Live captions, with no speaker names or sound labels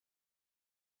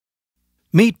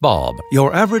Meet Bob,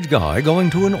 your average guy going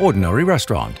to an ordinary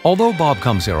restaurant. Although Bob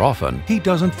comes here often, he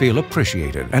doesn't feel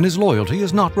appreciated and his loyalty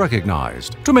is not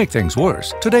recognized. To make things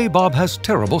worse, today Bob has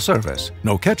terrible service.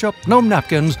 No ketchup, no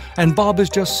napkins, and Bob is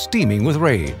just steaming with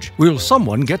rage. Will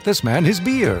someone get this man his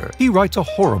beer? He writes a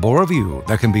horrible review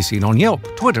that can be seen on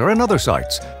Yelp, Twitter, and other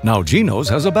sites. Now Gino's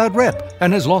has a bad rep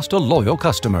and has lost a loyal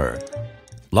customer.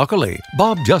 Luckily,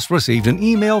 Bob just received an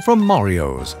email from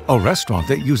Mario's, a restaurant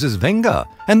that uses Venga,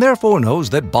 and therefore knows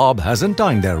that Bob hasn't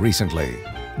dined there recently.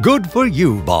 Good for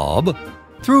you, Bob!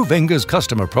 Through Venga's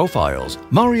customer profiles,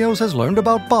 Mario's has learned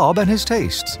about Bob and his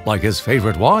tastes, like his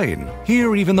favorite wine.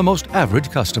 Here, even the most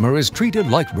average customer is treated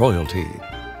like royalty.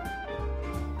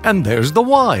 And there's the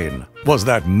wine! Was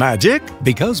that magic?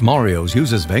 Because Mario's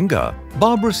uses Venga,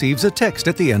 Bob receives a text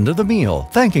at the end of the meal,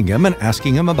 thanking him and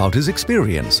asking him about his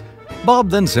experience.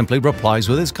 Bob then simply replies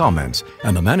with his comments,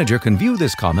 and the manager can view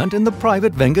this comment in the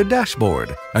private Venga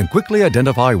dashboard and quickly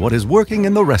identify what is working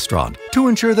in the restaurant to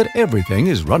ensure that everything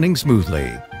is running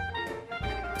smoothly.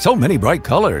 So many bright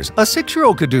colors, a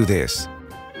 6-year-old could do this.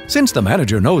 Since the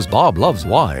manager knows Bob loves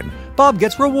wine, Bob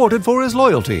gets rewarded for his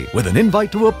loyalty with an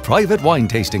invite to a private wine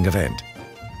tasting event.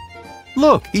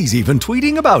 Look, he's even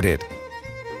tweeting about it.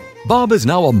 Bob is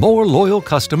now a more loyal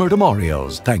customer to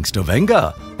Mario's thanks to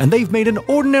Venga, and they've made an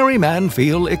ordinary man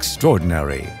feel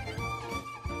extraordinary.